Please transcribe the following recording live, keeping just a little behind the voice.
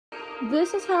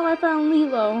This is how I found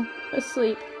Lilo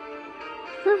asleep.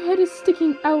 Her head is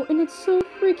sticking out and it's so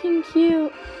freaking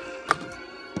cute.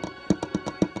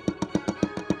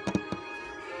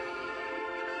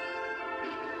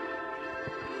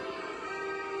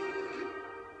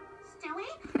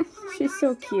 She's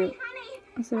so cute.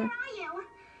 So,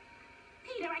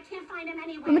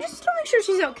 I'm just to make sure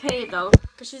she's okay though,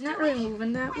 because she's not really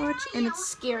moving that much and it's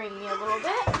scaring me a little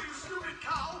bit.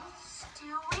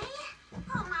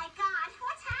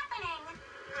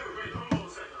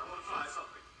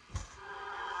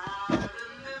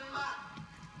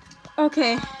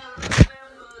 Okay.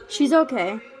 She's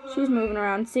okay. She's moving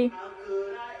around, see?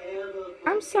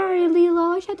 I'm sorry,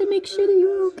 Lilo. I just had to make sure that you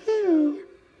were okay.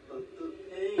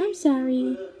 I'm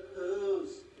sorry.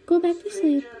 Go back to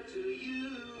sleep.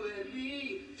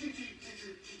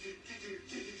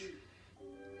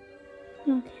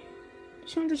 Okay.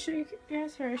 Just wanted to show you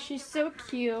guys her. She's so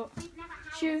cute.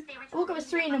 She woke up at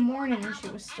 3 in the morning and she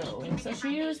was still awake. So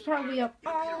she was probably up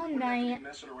all night.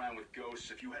 Messing around with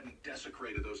ghosts if you hadn't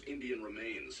desecrated those Indian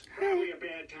remains. Probably a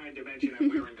bad time to mention I'm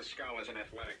wearing the skull as an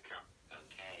athletic cup.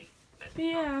 Okay.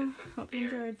 Yeah. Hope you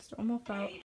enjoyed. So I'm off out.